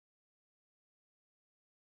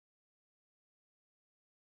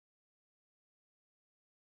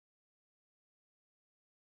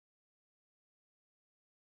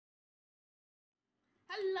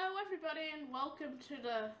Hello everybody and welcome to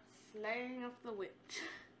the slaying of the witch.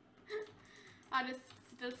 I just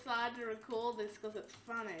decided to record this because it's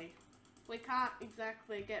funny. We can't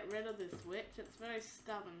exactly get rid of this witch, it's very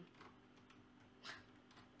stubborn.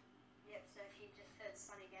 Yep, so if you just heard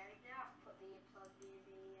Sunny Gaming now, I've put the earplug near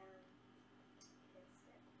the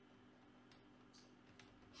headset.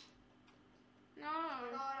 No!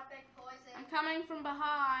 Oh my god, I've been poisoned. I'm coming from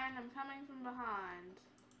behind,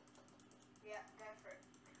 Yeah, go for it.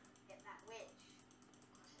 Get that witch.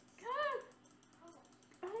 Go!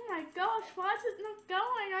 Oh my gosh, why is it not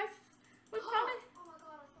going? We're probably... Oh my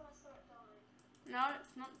god, I thought I saw it dying. No,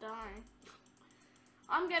 it's not dying.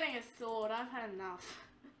 I'm getting a sword, I've had enough.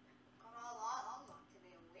 God, I'd like to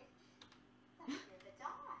be a witch. They never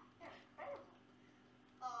die. They're incredible.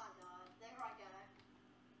 Oh god, there I go.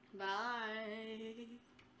 Bye.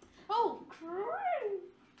 Oh, crap!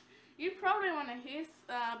 You probably want to hear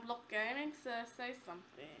Block Gaming, so say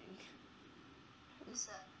something.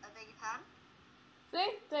 So, I beg your pardon?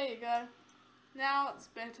 See? There you go. Now it's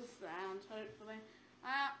better sound, hopefully.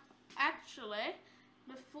 Actually,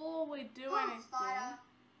 before we do anything... Spider.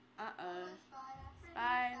 Uh-oh. Spider.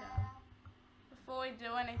 Spider. Before we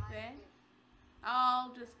do anything,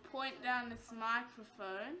 I'll just point down this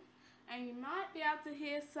microphone, and you might be able to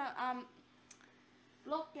hear some,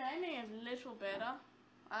 Block Gaming a little better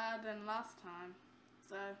than last time.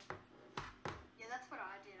 So... Yeah, that's what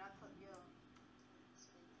I did. I put your...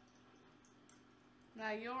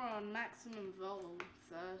 Now you're on maximum volume,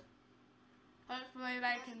 so hopefully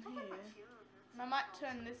they can hear. And I might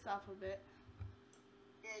turn this up a bit.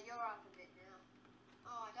 Yeah, you're up a bit now.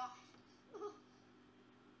 Oh, I died.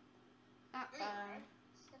 Uh-oh.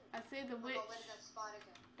 I see the witch. Oh, where did that spider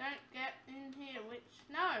go? Don't get in here, witch.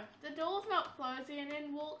 No, the door's not closing and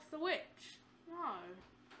in walks the witch. No.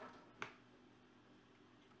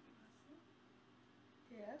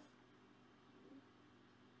 Yes.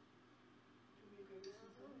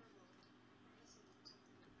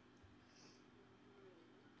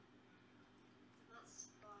 That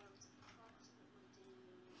spider was approximately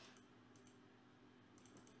doing...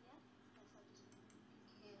 Yeah, so just be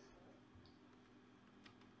careful.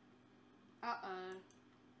 Uh-oh.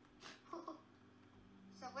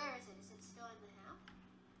 So where is it? Is it still in the house?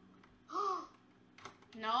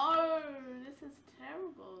 No, this is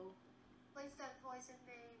terrible. Please don't poison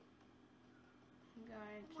me. I'm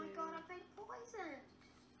going to... Oh my god, I've been poisoned.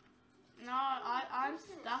 No, I'm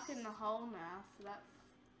stuck in the hole now, so that's...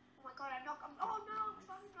 Oh my god, oh no, I'm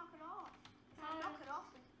trying to knock it off. If I knock it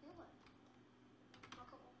off, we can kill it.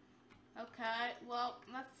 Knock it off. Okay, well,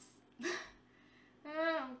 let's...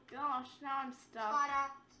 Oh gosh, now I'm stuck.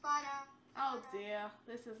 Spider. Oh dear,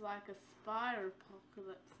 this is like a spider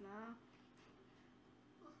apocalypse now.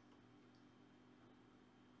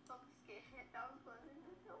 I'm scared. I was closing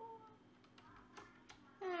the door.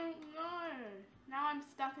 Oh no, now I'm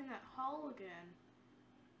stuck in that hole again.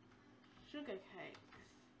 Sugar cakes.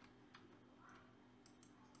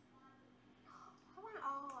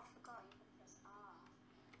 Oh, I forgot you could press R.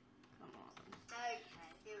 Come on. Okay,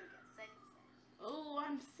 here we go. Same. Oh,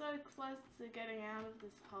 I'm so close to getting out of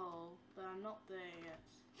this hole, but I'm not there yet.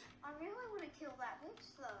 I really want to kill that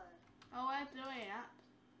witch though. Oh, we're doing it.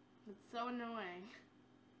 It's so annoying.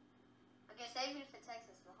 I guess even if it takes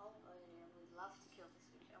us the whole area, we'd love to kill this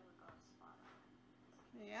witch. Oh my god, spider.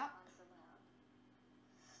 Yep. Spiders allowed.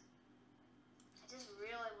 I just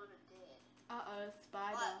really want it dead. Uh-oh,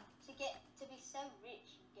 spider. But to be so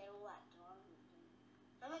rich and get all that diamond.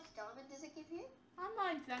 How much diamond does it give you? I'm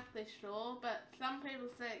not exactly sure, but some people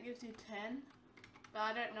say it gives you 10. But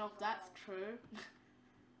I don't know if that's true.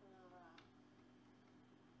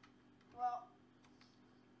 Well,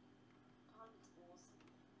 diamond's awesome.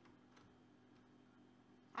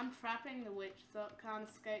 I'm trapping the witch so it can't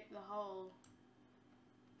escape the hole.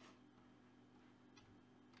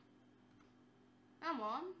 Come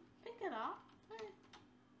on, pick it up.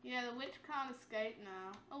 Yeah, the witch can't escape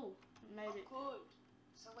now. Oh, maybe. Oh, good.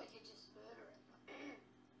 So we could just murder it.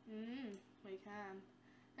 We can.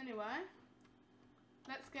 Anyway,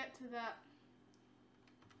 let's get to that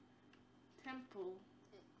temple.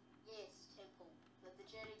 Yes, temple. The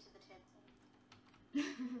journey to the temple.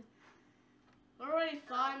 We're already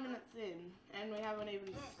 5 minutes in, and we haven't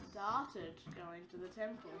even started going to the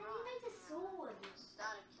temple. You made a sword.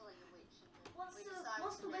 Started killing a witch.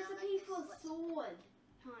 What's the recipe for a sword?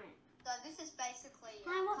 Hi. So this is basically.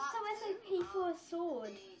 Hi, what's the recipe for a sword?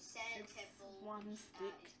 The sand It's temple. 1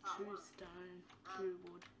 stick, 2 stone, 2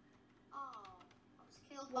 wood. Oh, I was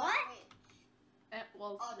killed What? by a witch. It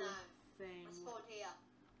was Oh, the no. thing. I spawned here.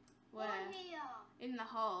 Where? Here. In the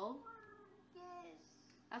hole. Yes.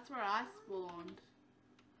 That's where I spawned.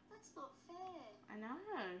 That's not fair. I know.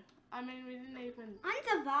 I mean, we didn't even... I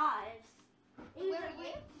survived. Where are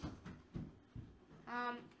you?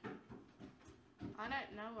 I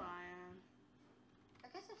don't know where I am. I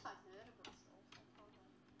guess if I murder myself, I probably...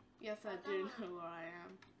 Yes, I do know where I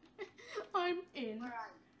am. I'm in Where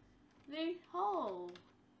are you? the hole.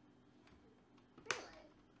 Really?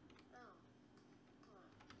 Oh.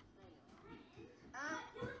 There you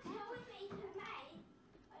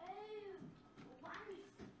are.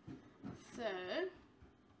 So,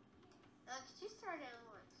 Could you throw down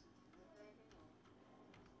like something maybe?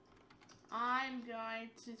 I'm going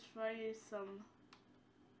to throw you some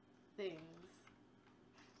things.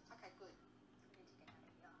 Okay, good. We need to get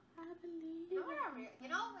out of here. I believe You know what it. you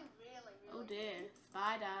know what we really Oh dear, need?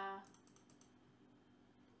 spider.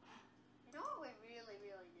 You know what we really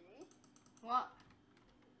need? What?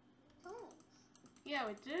 Tools. Yeah,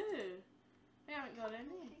 we do. We haven't got I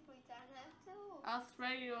any. think we don't have tools. I'll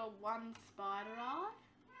throw you a one spider eye.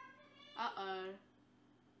 Uh-oh.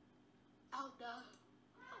 Oh no.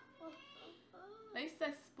 At least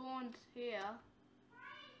they spawned here.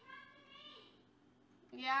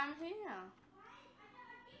 Yeah, I'm here.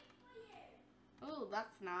 Oh,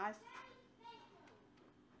 that's nice.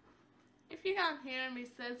 If you can't hear him, he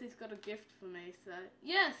says he's got a gift for me, so...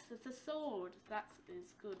 Yes, it's a sword. That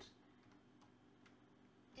is good.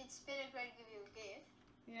 Did Spinnergrain give you a gift?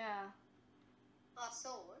 Yeah. A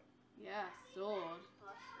sword? Yeah, sword.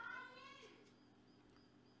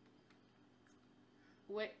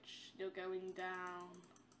 Witch, you're going down.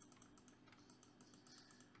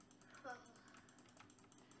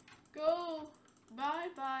 Go!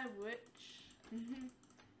 Bye-bye, witch.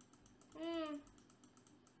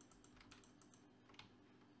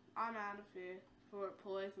 I'm out of here before it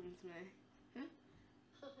poisons me. Yeah.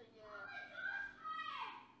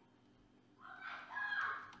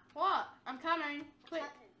 What? I'm coming. Quick.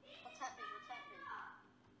 What's happening?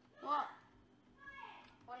 What?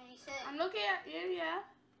 What did he say? I'm looking at you, yeah.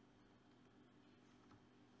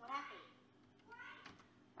 What happened?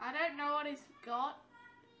 I don't know what he's got.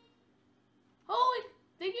 Oh,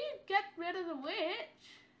 did you get rid of the witch?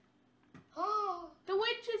 Oh! The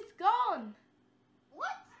witch is gone.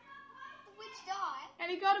 What? The witch died? And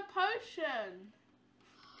he got a potion.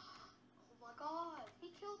 Oh my god. He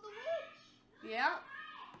killed the witch. Yeah.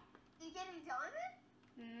 Did he get any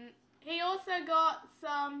diamond? He also got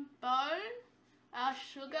some bone,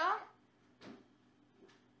 sugar.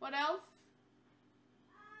 What else?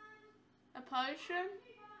 A potion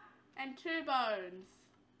and 2 bones.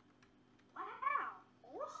 Wow.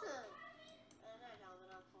 Awesome. No diamond,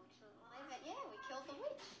 unfortunately. But yeah, we killed the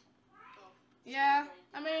witch. Oh, Yeah,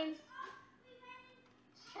 I mean,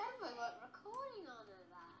 shame we weren't recording on that.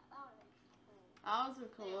 That would have been cool. I was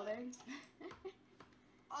recording.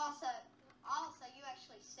 Also, you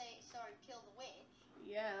actually saw him kill the witch.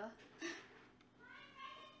 Yeah.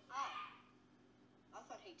 Oh. I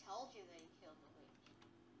thought he told you that he killed the witch.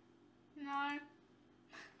 No.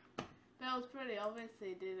 That was pretty obvious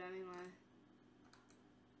he did anyway.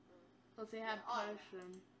 Because he had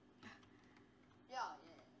potion. Yeah.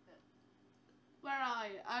 But Where are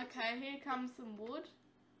you? Okay, here comes some wood.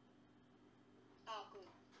 oh, good.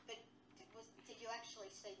 But did you actually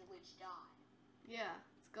see the witch die? Yeah,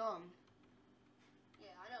 it's gone.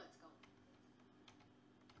 Yeah, I know it's gone.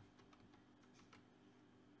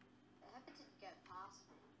 I hope it didn't go past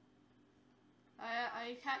me. Are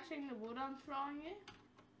you catching the wood I'm throwing you?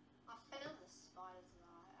 I found the spider's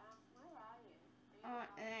eye. Where are you? I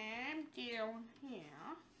am down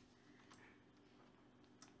here.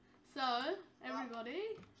 So,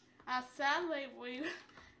 everybody, sadly we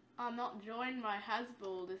are not joined by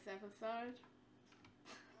Hasbull this episode.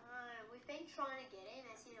 We've been trying to get in,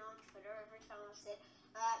 as you know, on Twitter. Every time I've said,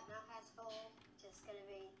 no Hasbull, just going to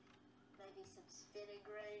be maybe some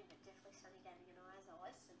Spinnergrain, but definitely Sunny Gaming and I, as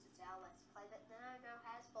always, since it's our Let's Play. But no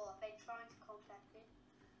Hasbull. I've been trying to contact him.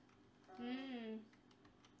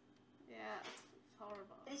 Yeah, it's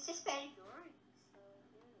horrible. But he's just been ignoring. So,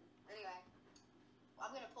 yeah. Anyway,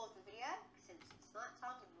 I'm going to pause the video, since it's night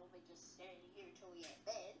time, and we'll be just standing here until we get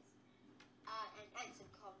beds. And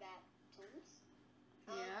some combat tools.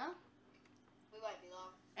 Yeah. We won't be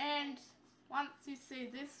long. And once you see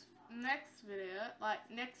this next video, like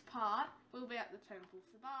next part, we'll be at the temple.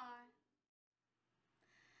 So bye.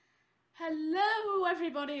 Hello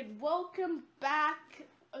everybody and welcome back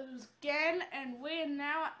again, and we're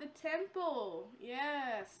now at the temple.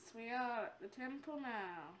 Yes, we are at the temple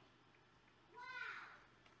now.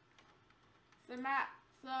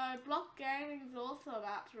 So Block Gaming is also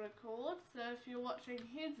about to record, so if you're watching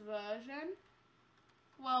his version,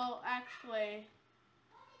 well, actually,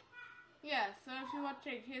 Yeah, so if you're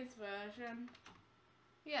watching his version,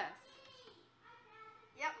 yes.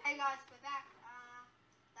 Yep, hey guys, we're back.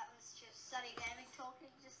 That was just Sunny Gaming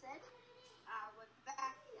talking just then. We're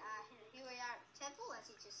back. Here we are at the temple, as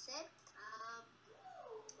he just said.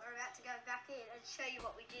 We're about to go back in and show you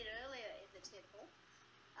what we did earlier in the temple.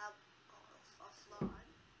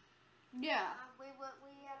 Offline. Yeah. We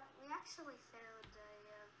actually found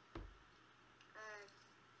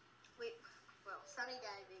Sunny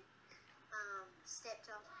Gaming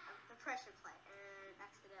stepped off the pressure plate and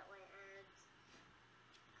accidentally, and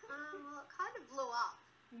well, it kind of blew up.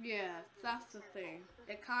 Yeah, that's the thing.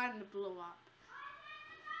 It kind of blew up.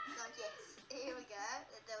 So yes, here we go.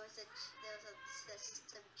 There was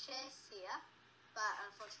some chests here, but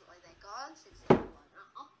unfortunately they're gone since they're blown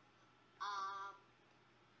up.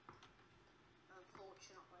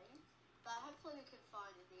 Unfortunately, but hopefully we can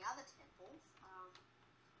find in the other temples.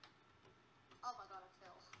 Oh my god, I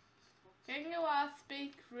fell. Can you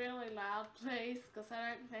speak really loud, please? Because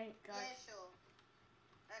I don't think Yeah, sure.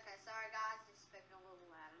 Okay, sorry guys, just speaking a little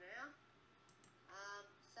louder now.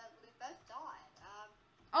 So we both died.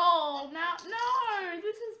 Oh, no,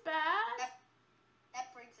 this is bad.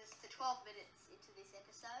 That brings us to 12 minutes into this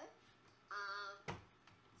episode.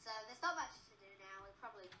 So there's not much to do now. We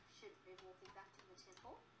probably shouldn't be walking back to the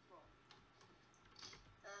temple. Well,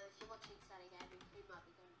 if you're watching Sunny Gaming, we might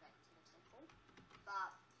be going back to the temple.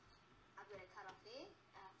 But I'm going to cut off here.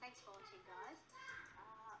 Thanks for watching, guys.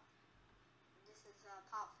 This is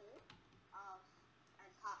part 4 and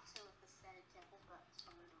part 2 of the Sand Temple, but it's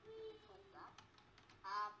probably not going to be called that.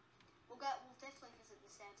 We'll definitely visit the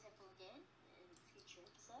Sand Temple again in future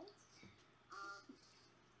episodes.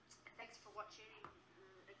 Thanks for watching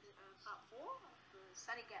part 4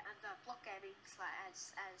 of the Block Gaming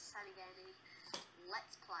as Sunny Gaming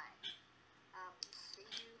Let's Play. See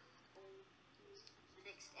you all in the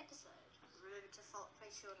next episode. Remember to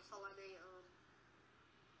make sure to follow me on.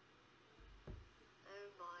 Oh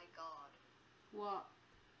my god. What?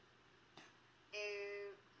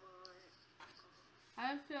 Oh my god. I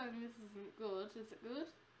have a feeling this isn't good. Is it good?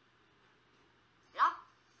 Yep.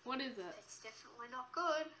 What is it? It's definitely not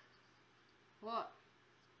good. What?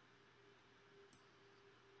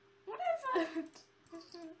 What is it?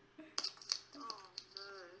 Oh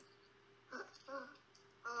no.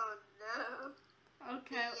 Oh no.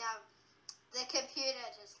 Okay. The computer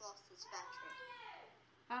just lost its battery.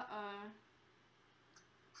 Uh-oh.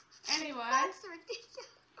 Anyway. That's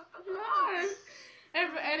ridiculous. No.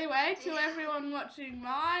 Anyway, to everyone watching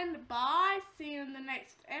mine, bye. See you in the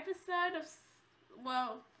next episode of,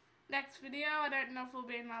 next video. I don't know if it'll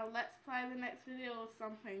be my Let's Play the next video or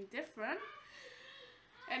something different.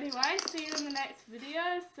 Anyway, see you in the next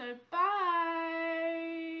video. So, bye.